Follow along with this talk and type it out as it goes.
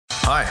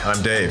Hi,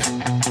 I'm Dave.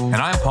 And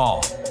I'm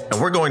Paul.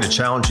 And we're going to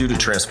challenge you to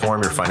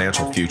transform your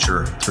financial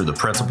future through the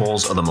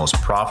principles of the most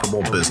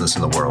profitable business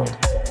in the world,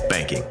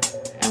 banking.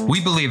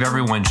 We believe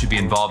everyone should be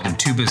involved in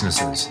two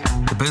businesses,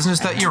 the business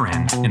that you're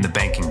in and the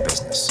banking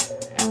business.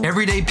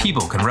 Everyday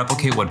people can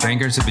replicate what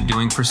bankers have been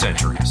doing for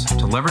centuries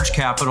to leverage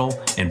capital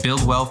and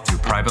build wealth through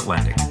private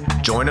lending.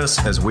 Join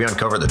us as we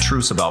uncover the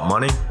truths about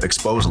money,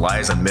 expose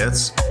lies and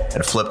myths,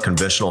 and flip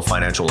conventional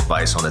financial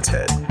advice on its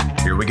head.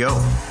 Here we go.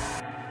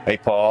 Hey,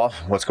 Paul,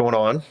 what's going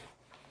on?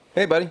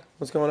 Hey, buddy.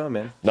 What's going on,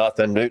 man?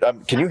 Nothing, dude.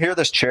 Can you hear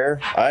this chair?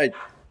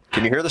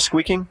 Can you hear the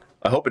squeaking?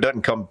 I hope it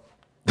doesn't come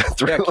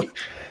through.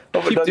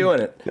 Yeah, keep doing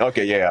it.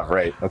 Okay, yeah,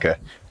 right. Okay.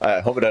 I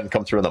hope it doesn't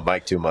come through on the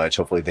mic too much.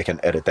 Hopefully they can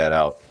edit that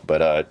out.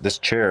 But this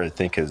chair, I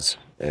think, is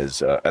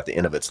at the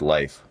end of its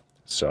life.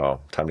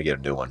 So time to get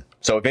a new one.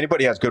 So if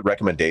anybody has good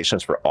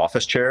recommendations for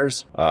office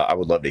chairs, I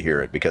would love to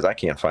hear it because I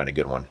can't find a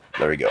good one.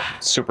 There we go.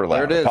 Super loud.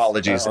 There it is.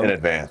 Apologies in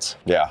advance.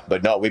 Yeah,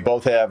 but no, we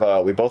both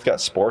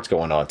got sports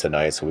going on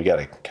tonight, so we got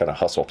to kind of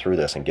hustle through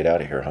this and get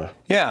out of here, huh?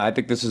 Yeah, I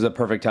think this is a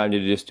perfect time to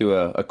just do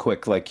a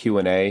quick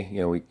Q&A.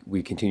 You know,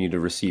 we continue to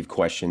receive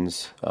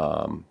questions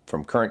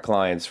from current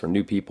clients, from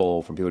new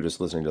people, from people just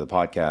listening to the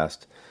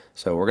podcast.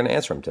 So we're going to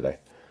answer them today.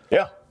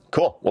 Yeah,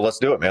 cool. Well, let's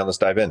do it, man. Let's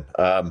dive in.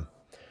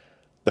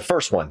 The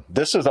first one,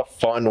 this is a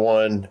fun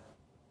one,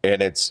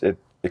 and it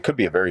could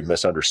be a very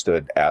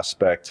misunderstood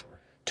aspect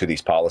to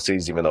these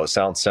policies, even though it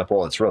sounds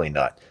simple, it's really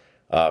not.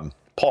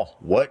 Paul,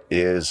 what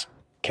is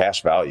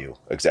cash value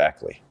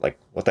exactly? Like,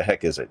 what the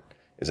heck is it?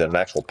 Is it an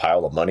actual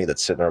pile of money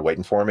that's sitting there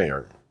waiting for me,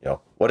 or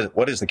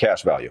what is the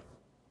cash value?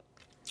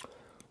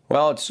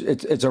 Well,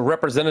 it's a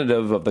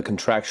representative of the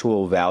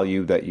contractual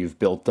value that you've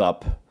built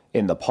up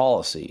in the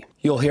policy.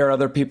 You'll hear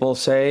other people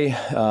say,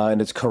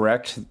 and it's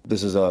correct,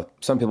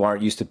 some people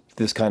aren't used to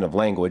this kind of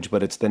language,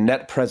 but it's the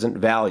net present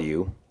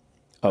value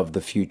of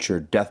the future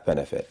death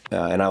benefit.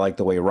 And I like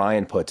the way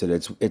Ryan puts it.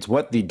 It's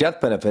what the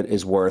death benefit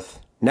is worth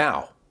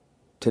now,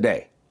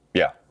 today.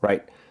 Yeah.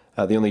 Right?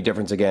 The only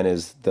difference, again,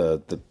 is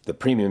the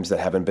premiums that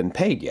haven't been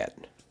paid yet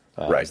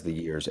right. as the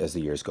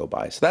years go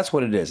by. So that's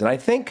what it is. And I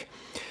think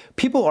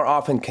people are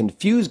often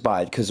confused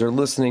by it because they're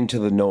listening to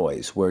the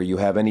noise, where you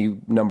have any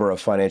number of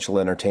financial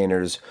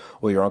entertainers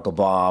or your Uncle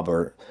Bob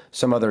or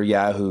some other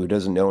Yahoo who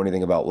doesn't know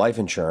anything about life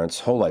insurance,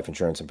 whole life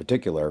insurance in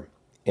particular,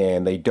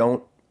 and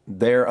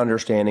their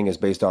understanding is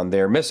based on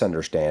their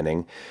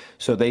misunderstanding.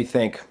 So they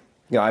think,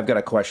 I've got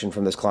a question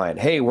from this client.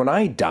 Hey, when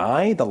I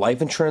die, the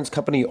life insurance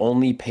company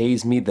only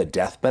pays me the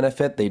death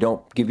benefit. They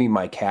don't give me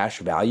my cash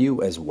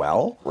value as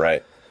well.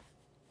 Right.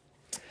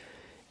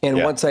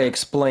 And once I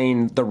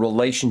explain the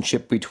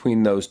relationship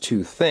between those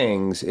two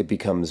things, it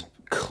becomes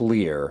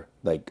clear.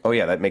 Like, oh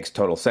yeah, that makes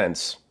total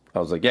sense. I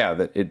was like, yeah,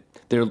 that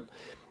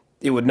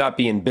it would not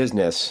be in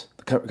business.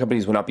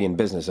 Companies would not be in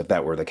business if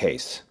that were the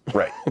case.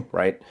 Right.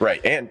 Right.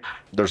 Right. And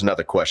there's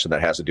another question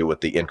that has to do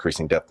with the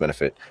increasing death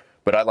benefit.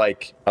 But I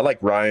like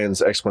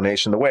Ryan's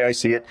explanation. The way I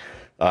see it,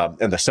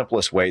 and the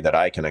simplest way that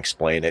I can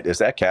explain it, is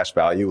that cash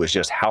value is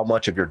just how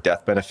much of your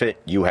death benefit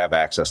you have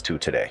access to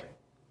today.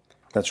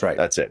 That's right.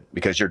 That's it.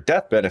 Because your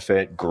death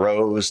benefit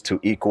grows to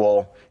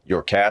equal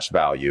your cash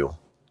value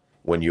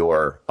when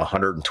you're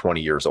 120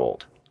 years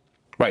old.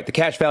 Right. The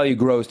cash value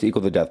grows to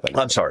equal the death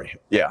benefit. I'm sorry.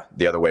 Yeah,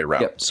 the other way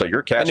around. Yep. So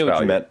your cash value. I knew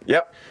what you meant.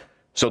 Yep.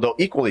 So they'll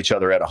equal each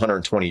other at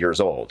 120 years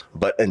old.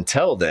 But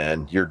until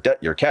then, your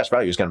cash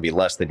value is going to be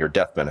less than your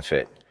death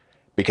benefit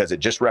because it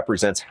just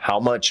represents how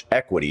much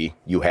equity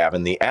you have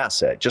in the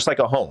asset. Just like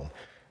a home.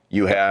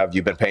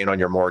 You've been paying on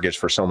your mortgage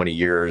for so many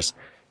years.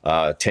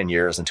 10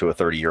 years into a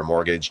 30-year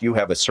mortgage, you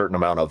have a certain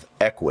amount of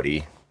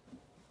equity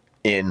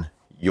in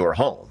your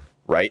home,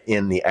 right?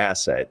 In the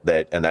asset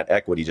and that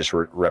equity just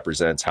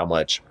represents how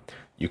much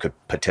you could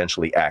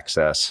potentially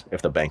access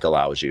if the bank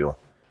allows you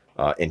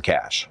in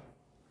cash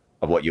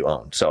of what you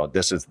own. So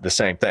this is the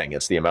same thing.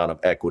 It's the amount of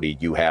equity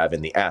you have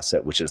in the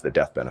asset, which is the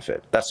death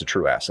benefit. That's the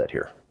true asset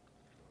here.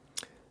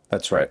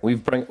 That's right.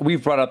 We've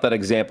brought up that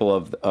example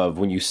of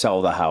when you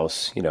sell the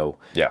house,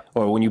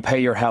 or when you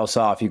pay your house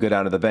off, you go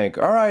down to the bank.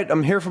 All right,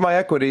 I'm here for my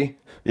equity.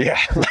 Yeah,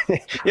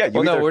 yeah.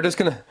 We're just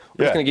gonna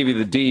give you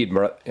the deed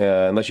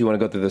unless you want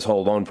to go through this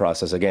whole loan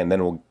process again.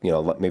 Then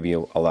we'll maybe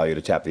allow you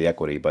to tap the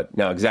equity. But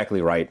no,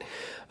 exactly right.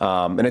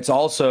 And it's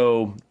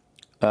also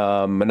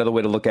another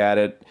way to look at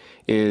it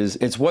is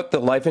it's what the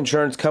life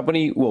insurance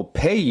company will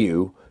pay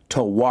you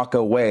to walk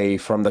away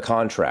from the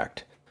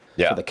contract.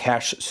 Yeah. So the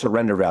cash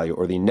surrender value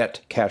or the net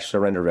cash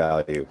surrender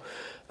value.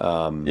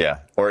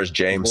 Or as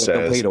James they'll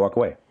says, pay you to walk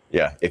away.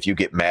 Yeah. If you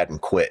get mad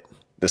and quit,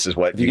 this is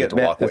what you get to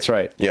walk away. That's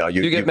right. Yeah.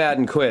 You get mad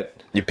and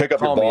quit. You pick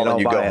up your ball and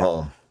you go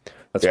home.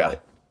 That's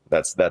right.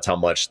 That's how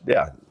much.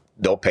 Yeah.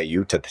 They'll pay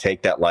you to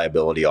take that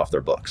liability off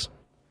their books.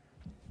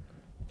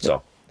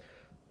 So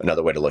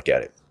another way to look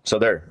at it. So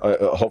there,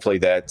 hopefully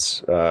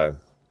that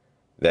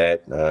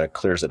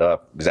clears it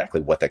up exactly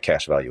what that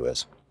cash value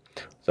is.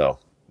 So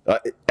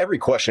every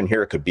question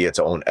here could be its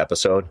own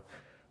episode,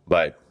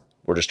 but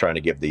we're just trying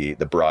to give the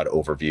broad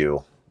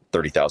overview,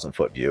 30,000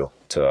 foot view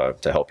to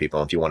help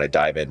people. If you want to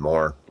dive in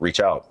more, reach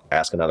out,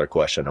 ask another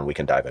question, and we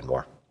can dive in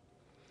more.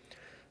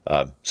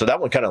 So that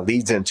one kind of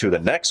leads into the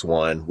next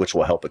one, which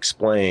will help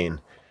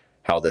explain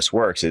how this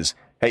works is,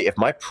 hey, if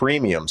my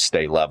premiums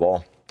stay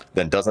level,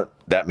 then doesn't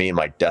that mean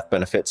my death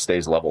benefit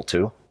stays level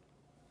too?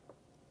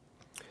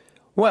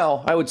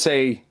 Well, I would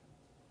say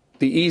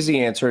the easy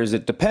answer is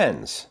it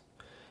depends.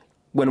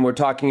 When we're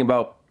talking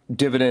about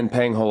dividend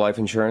paying whole life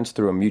insurance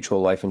through a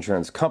mutual life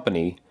insurance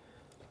company,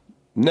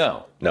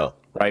 no. No.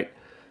 Right?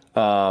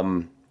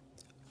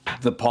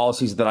 The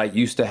policies that I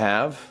used to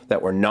have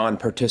that were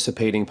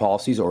non-participating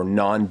policies or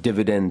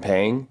non-dividend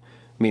paying,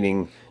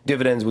 meaning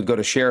dividends would go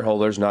to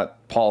shareholders,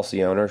 not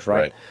policy owners,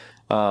 right?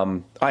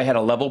 I had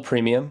a level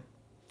premium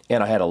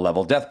and I had a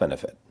level death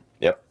benefit.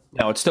 Yep.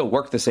 Now, it still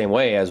worked the same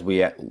way as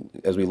we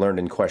learned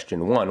in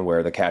question one,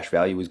 where the cash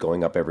value was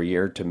going up every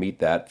year to meet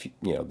that,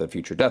 the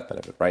future death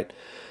benefit, right?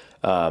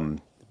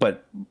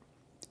 But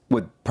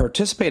with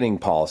participating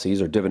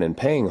policies or dividend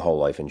paying whole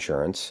life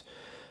insurance,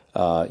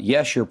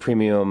 yes, your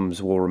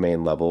premiums will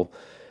remain level.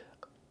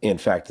 In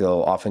fact,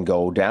 they'll often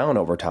go down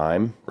over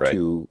time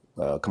to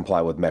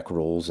comply with MEC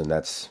rules, and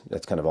that's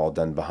kind of all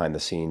done behind the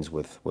scenes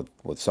with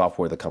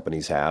software the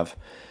companies have.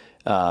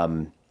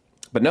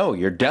 But no,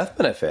 your death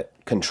benefit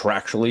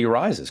contractually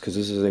rises because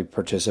this is a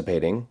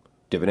participating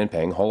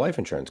dividend-paying whole life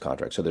insurance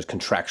contract. So there's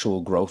contractual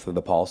growth of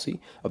the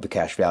policy, of the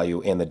cash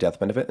value and the death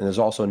benefit. And there's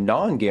also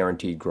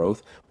non-guaranteed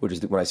growth, which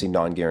is when I say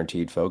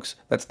non-guaranteed, folks,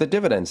 that's the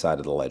dividend side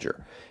of the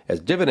ledger. As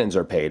dividends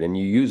are paid and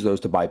you use those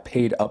to buy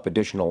paid-up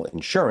additional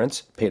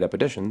insurance, paid-up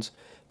additions,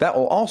 that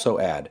will also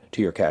add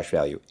to your cash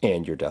value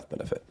and your death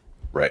benefit.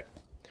 Right.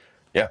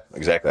 Yeah,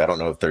 exactly. I don't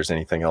know if there's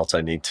anything else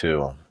I need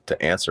to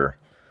answer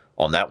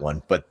on that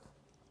one. But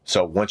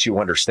so once you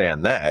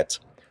understand that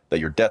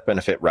your death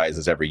benefit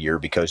rises every year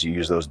because you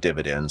use those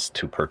dividends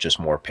to purchase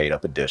more paid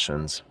up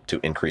additions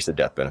to increase the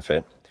death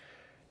benefit,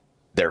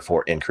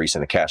 therefore increasing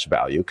the cash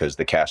value, because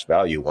the cash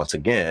value, once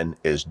again,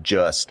 is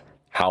just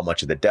how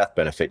much of the death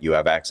benefit you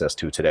have access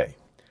to today.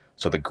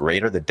 So the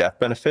greater the death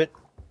benefit,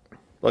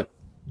 look,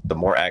 the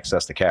more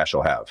access to cash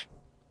you'll have.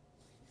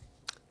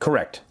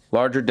 Correct.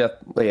 Larger death.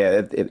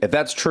 Yeah, if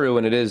that's true,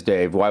 and it is,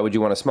 Dave, why would you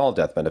want a small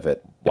death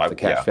benefit? If the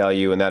cash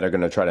value and that are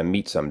going to try to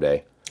meet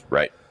someday.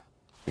 Right.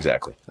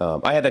 Exactly.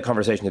 I had that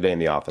conversation today in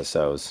the office,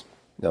 so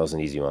that was an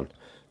easy one.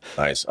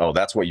 Nice. Oh,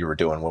 that's what you were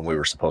doing when we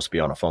were supposed to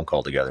be on a phone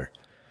call together.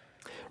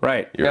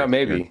 Right. Yeah,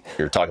 maybe.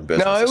 You're talking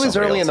business. No, it was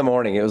early in the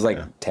morning. It was like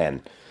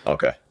 10.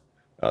 Okay.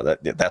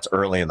 That's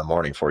early in the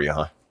morning for you,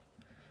 huh?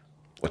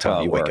 What time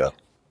do you wake up?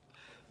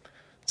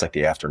 It's like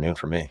the afternoon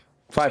for me.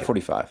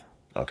 5:45.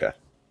 Okay.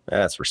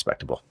 That's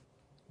respectable.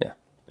 Yeah.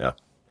 Yeah.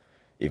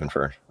 Even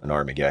for an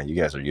Army guy, you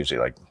guys are usually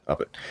like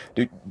up at,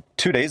 dude,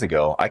 2 days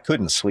ago, I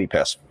couldn't sleep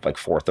past like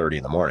 4:30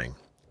 in the morning.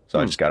 So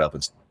I just got up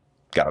and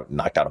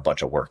knocked out a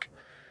bunch of work.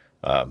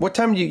 What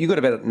time do you go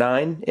to bed at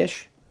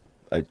 9-ish?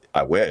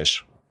 I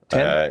wish.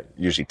 10?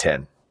 Usually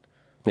 10.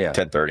 Yeah.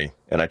 10:30.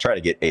 And I try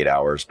to get 8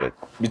 hours, but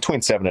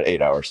between 7 and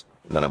 8 hours.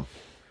 And then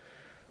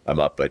I'm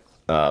up. But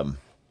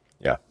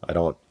yeah, I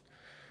don't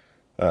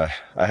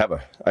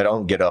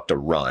get up to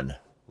run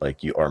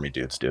like you Army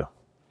dudes do.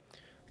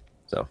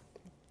 So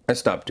I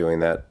stopped doing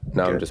that.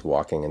 Now Good. I'm just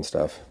walking and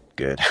stuff.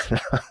 Good.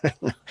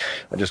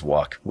 I just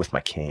walk with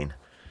my cane.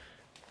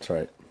 That's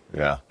right.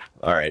 Yeah.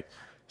 All right.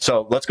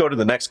 So let's go to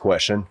the next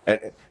question.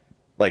 And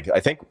I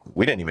think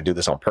we didn't even do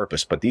this on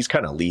purpose, but these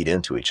kind of lead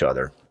into each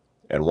other.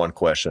 And one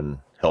question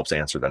helps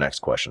answer the next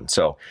question.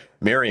 So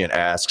Marion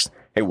asks,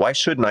 hey, why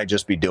shouldn't I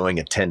just be doing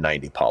a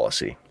 1090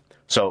 policy?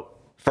 So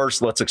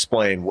first, let's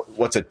explain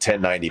what's a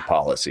 1090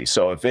 policy.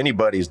 So if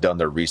anybody's done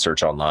their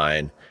research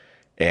online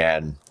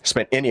and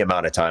spent any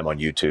amount of time on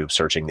YouTube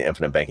searching the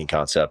infinite banking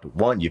concept,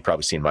 one, you've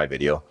probably seen my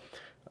video,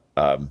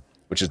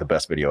 which is the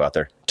best video out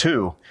there.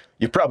 Two,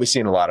 you've probably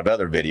seen a lot of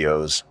other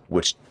videos,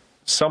 which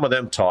some of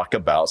them talk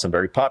about, some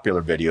very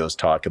popular videos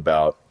talk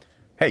about,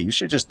 hey, you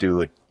should just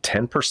do a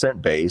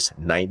 10% base,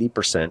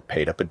 90%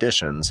 paid up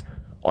additions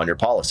on your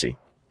policy.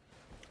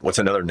 What's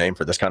another name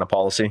for this kind of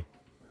policy?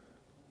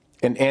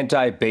 An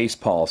anti-base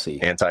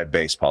policy.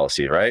 Anti-base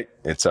policy, right?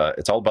 It's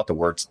all about the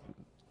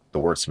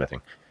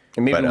wordsmithing.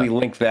 And maybe we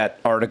link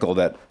that article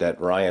that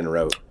Ryan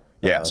wrote.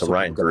 Yeah, so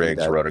Ryan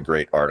Griggs wrote a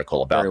great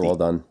article about Very well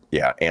done.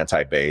 Yeah,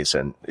 anti-base,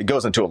 and it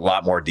goes into a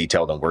lot more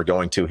detail than we're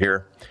going to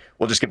here.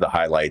 We'll just give the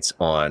highlights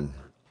on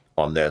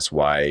this,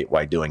 why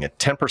doing a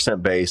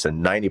 10% base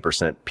and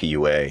 90%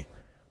 PUA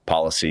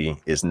policy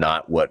is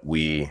not what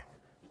we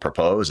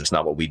propose. It's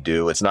not what we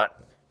do. It's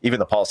not even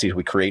the policies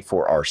we create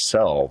for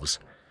ourselves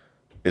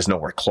is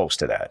nowhere close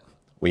to that.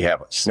 We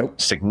have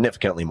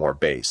significantly more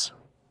base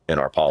in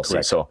our policy.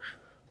 Correct. So,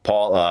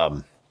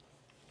 Paul,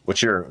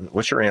 what's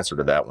your answer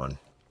to that one?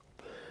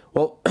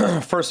 Well,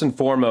 first and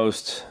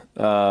foremost,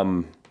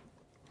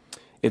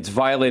 it's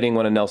violating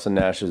one of Nelson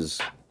Nash's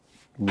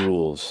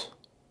rules,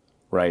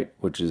 right?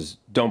 Which is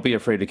don't be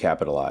afraid to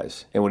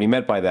capitalize. And what he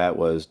meant by that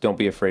was don't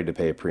be afraid to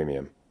pay a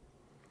premium,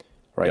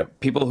 right? Yep.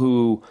 People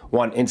who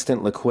want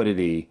instant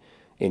liquidity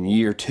in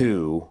year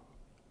two,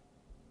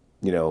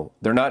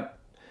 they're not,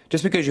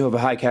 just because you have a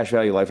high cash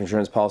value life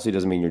insurance policy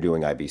doesn't mean you're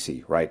doing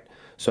IBC, right?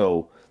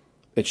 So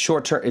It's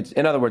short term. It's,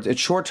 in other words, it's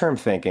short term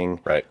thinking,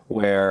 Right.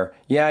 where,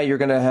 yeah, you're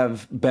going to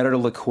have better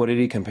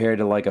liquidity compared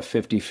to like a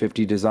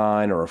 50-50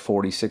 design or a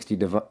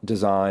 40-60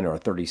 design or a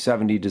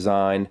 30-70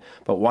 design.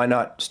 But why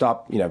not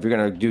stop? You know, if you're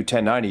going to do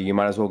 1090, you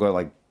might as well go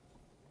like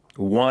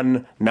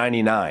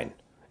 199.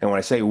 And when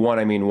I say one,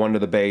 I mean 1 to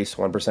the base,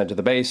 1% to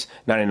the base,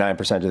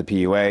 99% to the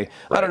PUA. Right.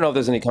 I don't know if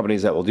there's any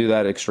companies that will do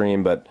that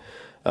extreme, but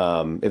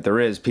if there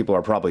is, people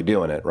are probably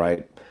doing it,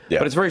 right? Yeah.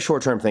 But it's very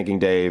short-term thinking,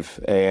 Dave,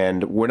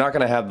 and we're not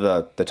going to have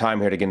the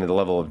time here to get into the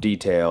level of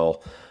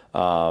detail.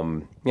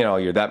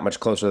 You're that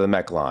much closer to the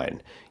MEC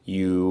line.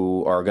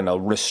 You are going to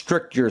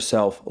restrict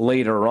yourself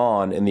later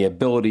on in the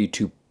ability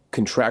to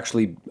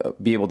contractually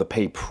be able to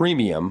pay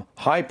premium,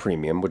 high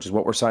premium, which is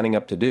what we're signing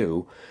up to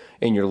do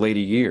in your later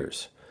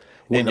years.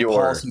 When the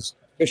policy's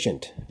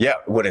efficient. Yeah,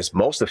 when it's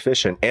most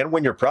efficient and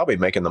when you're probably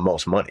making the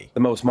most money. The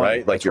most money.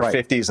 Right? Like your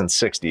 50s and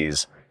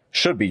 60s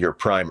should be your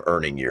prime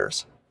earning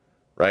years,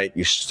 right?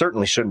 You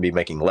certainly shouldn't be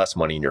making less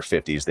money in your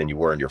 50s than you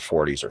were in your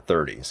 40s or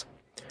 30s.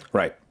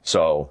 Right.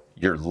 So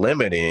you're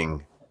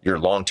limiting your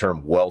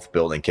long-term wealth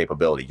building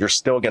capability. You're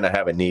still going to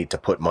have a need to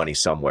put money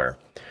somewhere.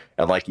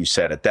 And like you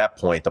said, at that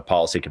point, the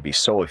policy could be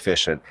so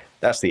efficient.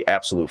 That's the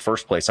absolute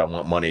first place I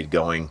want money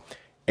going.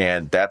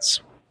 And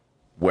that's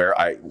where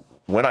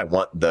when I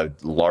want the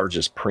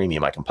largest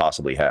premium I can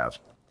possibly have.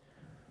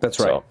 That's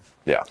right. So,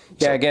 yeah.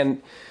 Yeah. So,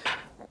 again,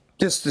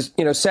 just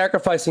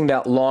sacrificing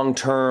that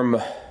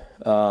long-term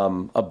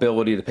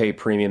ability to pay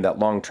premium, that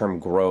long-term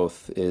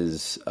growth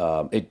is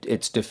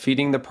it's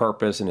defeating the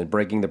purpose and it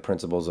breaking the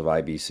principles of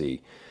IBC.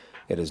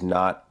 That is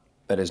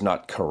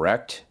not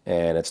correct,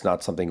 and it's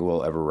not something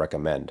we'll ever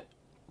recommend.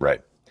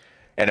 Right.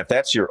 And if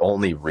that's your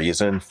only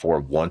reason for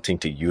wanting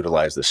to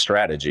utilize the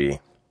strategy,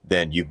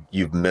 then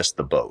you've missed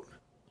the boat.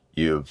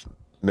 You've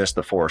missed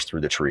the forest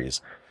through the trees.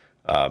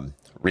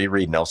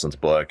 Reread Nelson's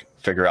book,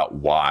 figure out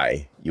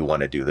why you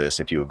want to do this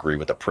if you agree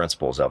with the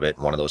principles of it.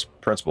 One of those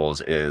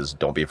principles is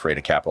don't be afraid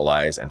to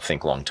capitalize and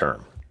think long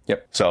term.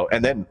 Yep. So,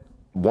 and then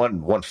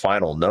one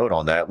final note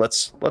on that,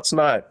 let's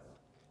not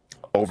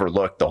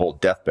overlook the whole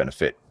death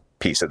benefit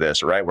piece of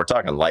this, right? We're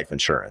talking life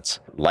insurance.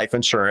 Life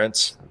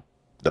insurance,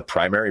 the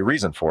primary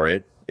reason for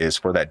it is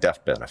for that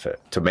death benefit,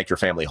 to make your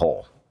family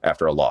whole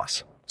after a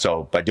loss.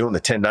 So by doing the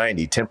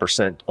 1090,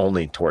 10%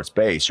 only towards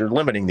base, you're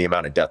limiting the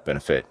amount of death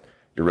benefit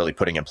you're really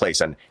putting in place.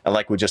 And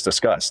like we just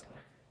discussed,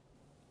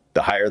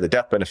 the higher the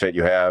death benefit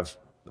you have,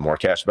 the more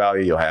cash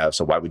value you'll have.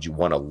 So why would you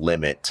want to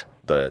limit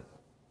the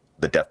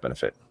death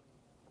benefit?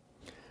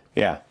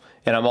 Yeah.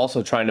 And I'm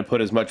also trying to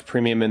put as much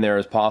premium in there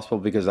as possible,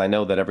 because I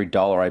know that every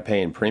dollar I pay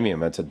in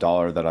premium, it's a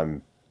dollar that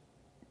I'm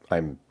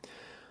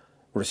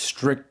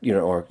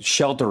or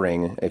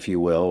sheltering, if you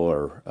will,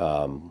 or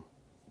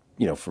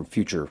from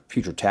future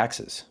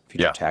taxes,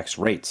 tax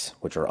rates,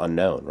 which are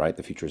unknown, right?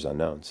 The future is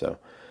unknown. So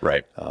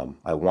right.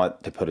 I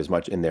want to put as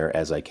much in there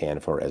as I can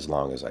for as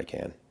long as I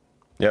can.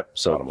 Yep.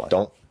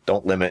 So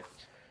don't limit.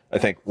 I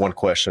think one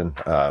question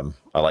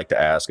I like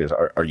to ask is,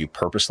 are you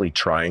purposely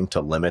trying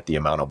to limit the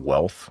amount of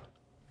wealth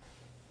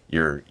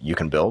you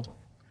can build?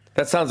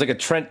 That sounds like a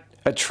Trent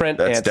That's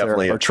answer,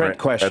 definitely or Trent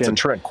question. That's a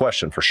Trent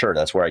question for sure.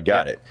 That's where I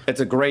got it. It's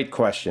a great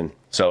question.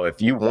 So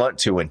if you want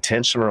to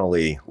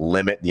intentionally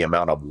limit the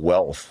amount of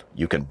wealth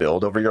you can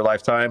build over your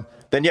lifetime,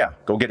 then yeah,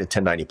 go get a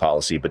 1090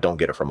 policy, but don't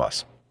get it from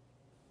us.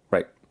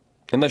 Right.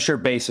 Unless your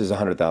base is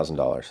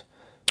 $100,000.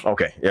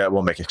 Okay. Yeah,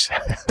 we'll make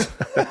exceptions.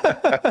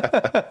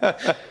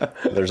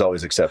 There's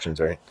always exceptions,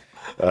 right?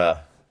 Yeah,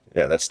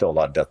 that's still a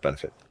lot of death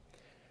benefit.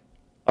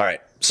 All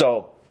right.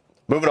 So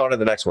moving on to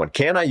the next one.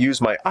 Can I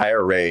use my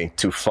IRA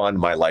to fund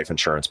my life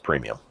insurance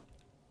premium?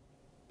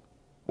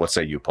 What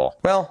say you, Paul?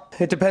 Well,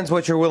 it depends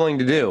what you're willing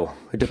to do.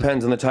 It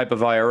depends on the type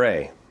of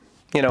IRA.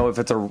 If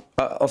it's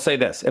I'll say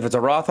this. If it's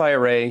a Roth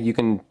IRA, you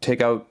can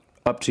take out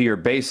up to your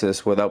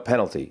basis without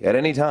penalty at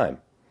any time.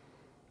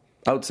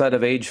 Outside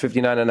of age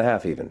 59 and a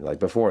half, even, like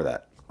before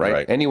that,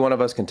 right? Any one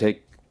of us can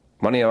take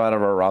money out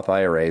of our Roth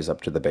IRAs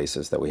up to the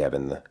basis that we have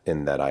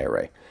in that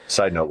IRA.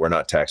 Side note, we're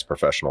not tax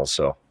professionals,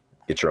 so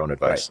get your own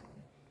advice. Right.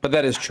 But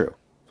that is true.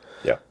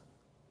 Yeah.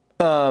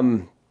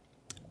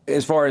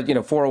 As far as,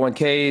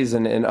 401ks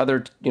and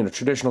other,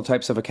 traditional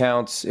types of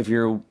accounts, if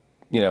you're,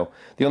 the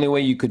only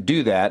way you could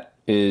do that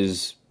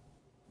is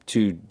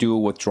to do a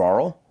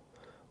withdrawal.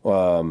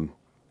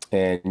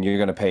 And you're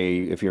going to pay,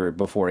 if you're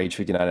before age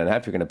 59 and a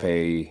half, you're going to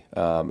pay,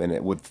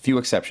 with few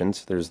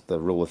exceptions, there's the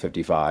rule of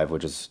 55,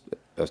 which is,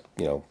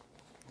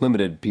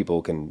 limited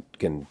people can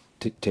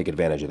take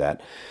advantage of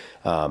that.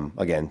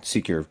 Again,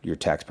 seek your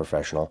tax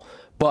professional.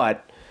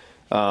 But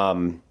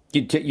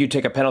you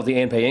take a penalty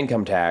and pay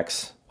income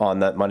tax on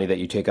that money that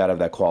you take out of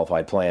that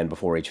qualified plan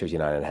before age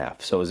 59 and a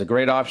half. So is it a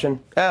great option?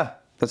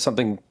 That's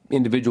something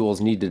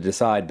individuals need to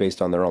decide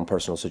based on their own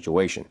personal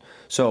situation.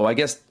 So I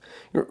guess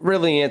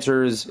really the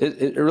answer is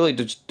it really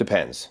just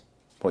depends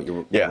what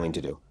you're willing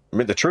to do. I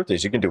mean, the truth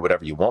is you can do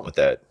whatever you want with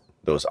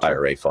those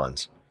IRA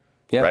funds,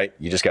 right?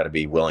 You just got to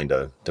be willing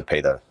to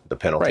pay the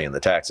penalty and the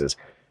taxes.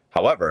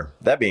 However,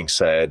 that being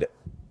said,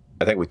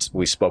 I think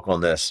we spoke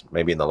on this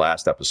maybe in the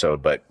last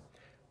episode, but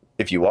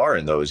if you are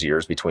in those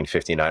years between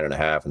 59 and a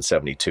half and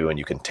 72, and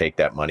you can take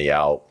that money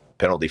out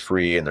penalty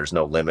free, and there's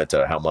no limit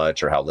to how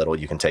much or how little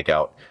you can take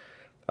out,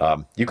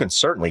 you can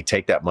certainly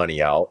take that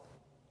money out,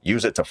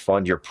 use it to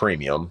fund your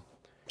premium,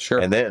 Sure.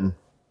 and then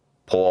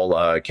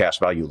pull cash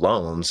value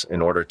loans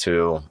in order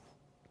to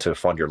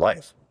fund your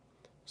life.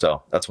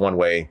 So that's one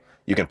way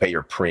you can pay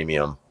your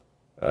premium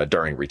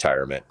during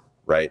retirement,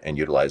 right? And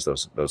utilize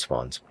those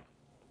funds.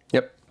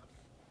 Yep.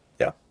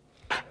 Yeah.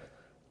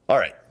 All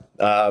right.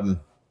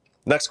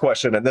 Next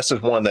question, and this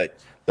is one that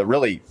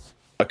really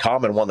a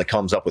common one that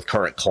comes up with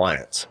current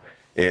clients,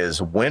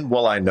 is when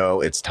will I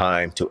know it's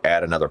time to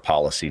add another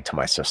policy to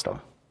my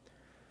system?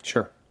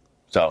 Sure.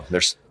 So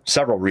there's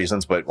several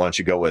reasons, but why don't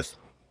you go with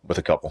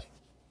a couple?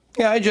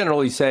 Yeah, I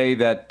generally say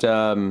that,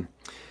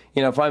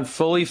 if I'm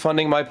fully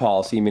funding my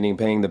policy, meaning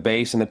paying the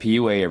base and the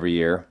PUA every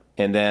year,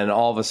 and then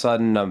all of a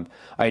sudden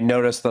I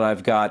notice that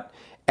I've got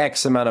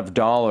X amount of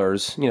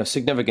dollars,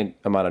 significant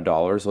amount of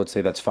dollars, let's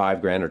say that's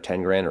 $5,000 or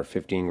 $10,000 or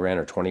 $15,000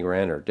 or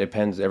 $20,000, or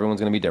depends,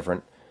 everyone's going to be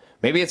different.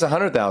 Maybe it's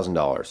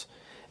 $100,000,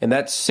 and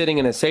that's sitting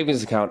in a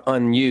savings account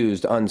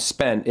unused,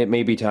 unspent. It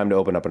may be time to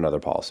open up another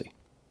policy.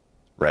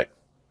 Right.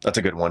 That's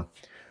a good one.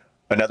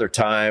 Another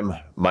time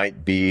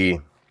might be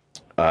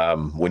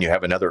when you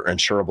have another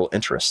insurable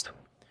interest.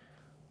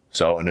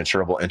 So an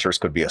insurable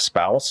interest could be a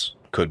spouse,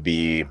 could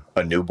be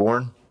a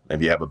newborn,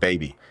 maybe you have a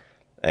baby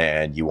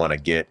and you want to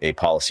get a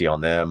policy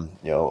on them,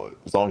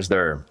 as long as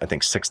they're, I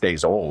think, 6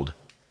 days old,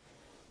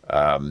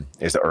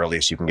 is the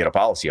earliest you can get a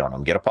policy on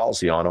them. Get a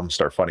policy on them,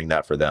 start funding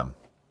that for them.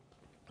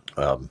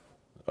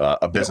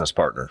 A business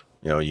partner,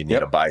 you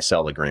need a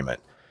buy-sell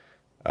agreement.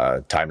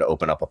 Time to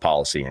open up a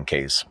policy in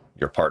case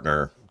your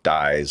partner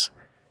dies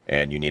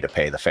and you need to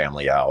pay the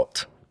family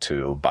out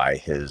to buy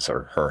his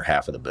or her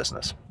half of the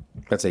business.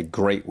 That's a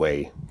great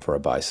way for a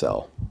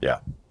buy-sell. Yeah,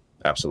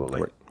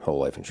 absolutely. Whole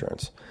life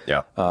insurance.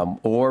 Yeah.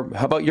 Or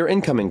how about your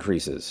income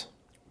increases?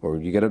 Or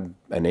you get an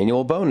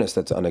annual bonus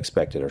that's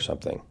unexpected or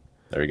something.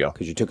 There you go.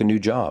 Because you took a new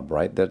job,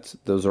 right?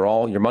 Those are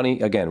all your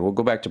money. Again, we'll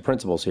go back to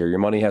principles here. Your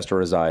money has to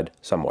reside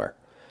somewhere.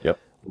 Yep.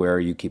 Where are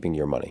you keeping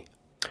your money?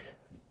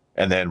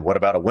 And then what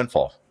about a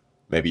windfall?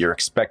 Maybe you're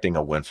expecting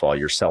a windfall.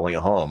 You're selling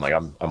a home. Like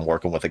I'm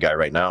working with a guy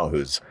right now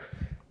who's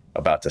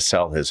about to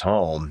sell his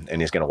home,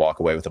 and he's going to walk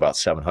away with about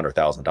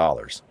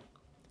 $700,000.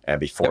 And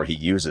before he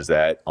uses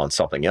that on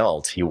something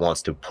else, he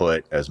wants to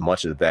put as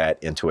much of that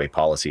into a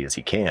policy as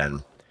he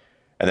can,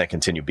 and then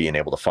continue being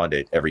able to fund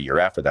it every year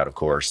after that, of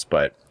course.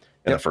 But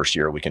in the first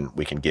year, we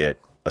can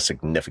get a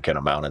significant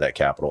amount of that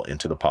capital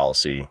into the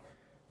policy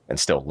and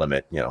still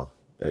limit,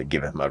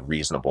 give him a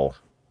reasonable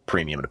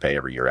premium to pay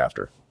every year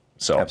after.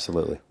 So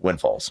absolutely.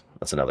 Windfalls.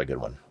 That's another good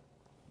one.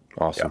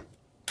 Awesome.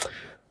 Yeah.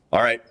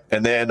 All right.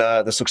 And then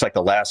this looks like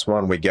the last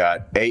one we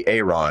got.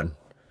 Aaron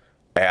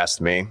asked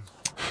me,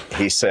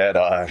 he said,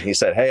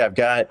 hey, I've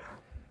got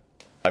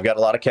a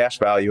lot of cash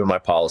value in my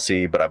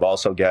policy, but I've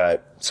also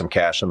got some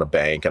cash in the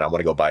bank and I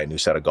want to go buy a new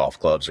set of golf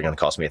clubs. They're going to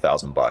cost me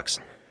 $1,000.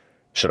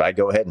 Should I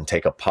go ahead and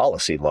take a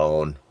policy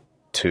loan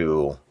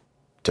to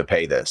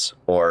pay this?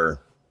 Or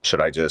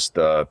should I just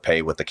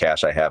pay with the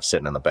cash I have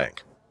sitting in the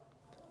bank?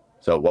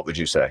 So what would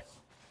you say?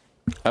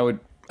 I would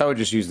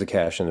just use the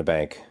cash in the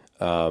bank.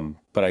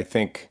 But I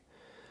think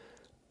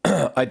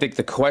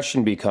the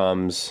question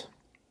becomes,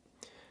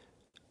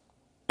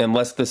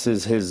 unless this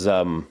is his,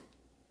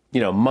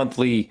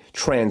 monthly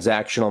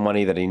transactional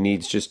money that he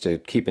needs just to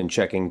keep in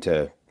checking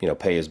to,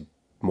 pay his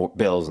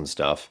bills and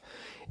stuff.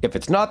 If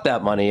it's not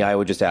that money, I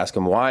would just ask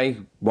him, why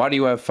do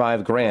you have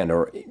 $5,000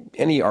 or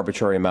any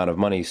arbitrary amount of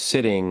money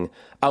sitting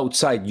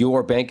outside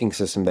your banking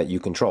system that you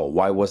control?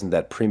 Why wasn't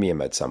that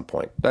premium at some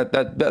point?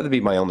 That'd be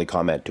my only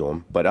comment to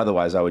him. But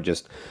otherwise, I would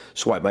just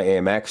swipe my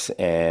Amex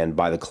and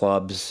buy the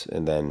clubs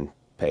and then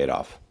pay it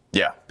off.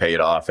 Yeah, pay it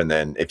off. And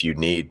then if you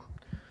need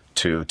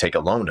to take a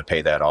loan to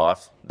pay that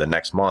off the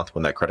next month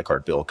when that credit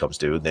card bill comes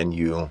due, then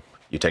you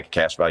take a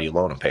cash value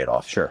loan and pay it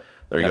off. Sure.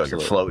 There you Absolutely.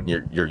 go. You're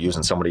floating. You're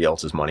using somebody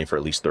else's money for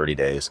at least 30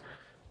 days.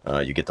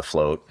 You get the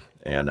float,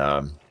 and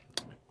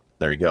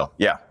there you go.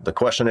 Yeah. The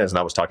question is, and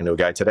I was talking to a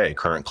guy today,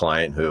 current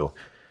client, who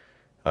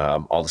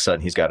all of a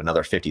sudden he's got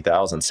another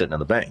 $50,000 sitting in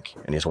the bank,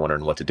 and he's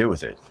wondering what to do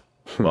with it.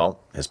 Well,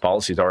 his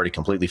policy's already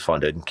completely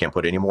funded. Can't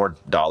put any more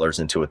dollars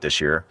into it this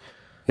year.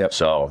 Yep.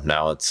 So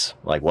now it's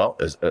like, well,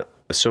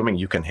 assuming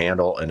you can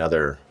handle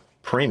another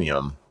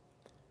premium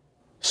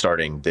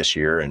starting this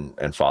year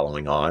and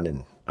following on,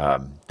 and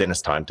then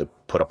it's time to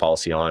put a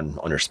policy on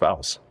your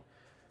spouse,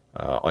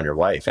 on your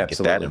wife, and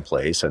Absolutely. get that in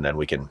place, and then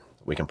we can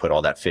put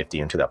all that 50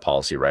 into that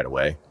policy right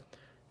away,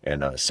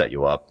 and set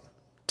you up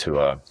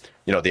to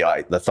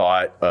the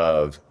thought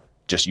of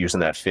just using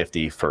that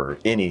 50 for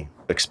any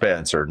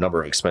expense or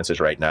number of expenses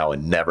right now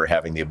and never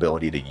having the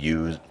ability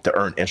to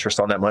earn interest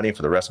on that money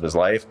for the rest of his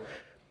life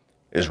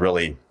is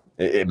really,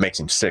 it makes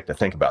him sick to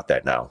think about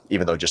that now,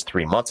 even though just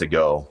 3 months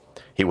ago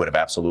he would have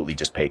absolutely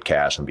just paid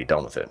cash and be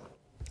done with it.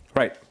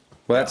 Right.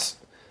 Well,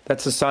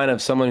 that's a sign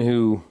of someone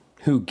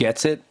who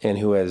gets it and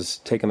who has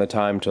taken the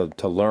time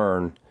to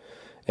learn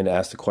and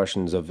ask the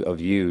questions of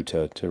you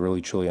to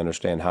really truly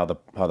understand how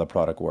the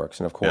product works.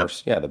 And of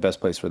course, the best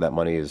place for that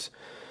money is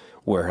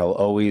where it'll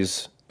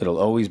always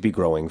be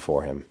growing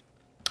for him.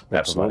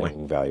 Absolutely.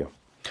 Value.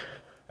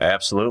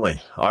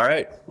 Absolutely. All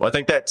right. Well, I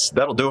think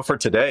that'll do it for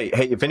today.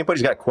 Hey, if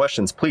anybody's got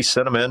questions, please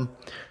send them in.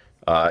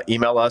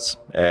 Email us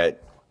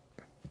at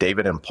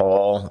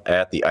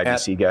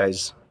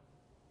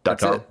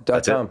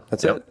davidandpaul@theibcguys.com.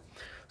 That's it.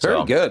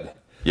 Very good.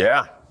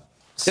 Yeah.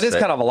 It is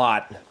kind of a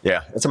lot.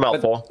 Yeah, it's a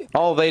mouthful. But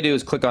all they do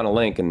is click on a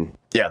link and...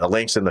 Yeah, the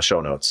link's in the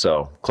show notes.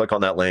 So click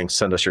on that link,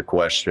 send us your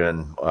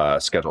question,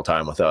 schedule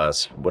time with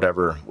us,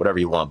 whatever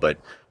you want. But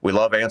we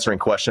love answering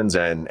questions,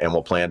 and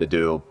we'll plan to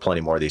do plenty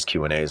more of these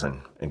Q&As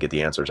and get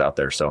the answers out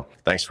there. So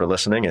thanks for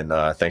listening, and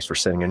thanks for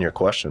sending in your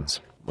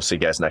questions. We'll see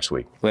you guys next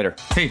week. Later.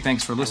 Hey,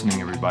 thanks for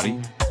listening, everybody.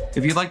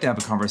 If you'd like to have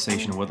a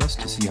conversation with us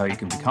to see how you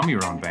can become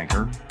your own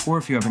banker, or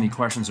if you have any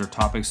questions or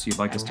topics you'd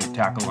like us to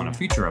tackle on a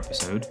future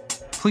episode,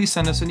 please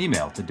send us an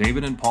email to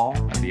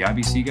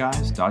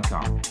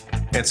davidandpaul@theibcguys.com.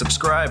 And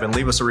subscribe and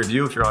leave us a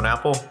review if you're on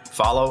Apple.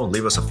 Follow and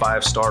leave us a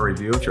 5-star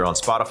review if you're on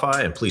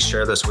Spotify. And please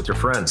share this with your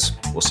friends.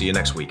 We'll see you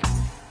next week.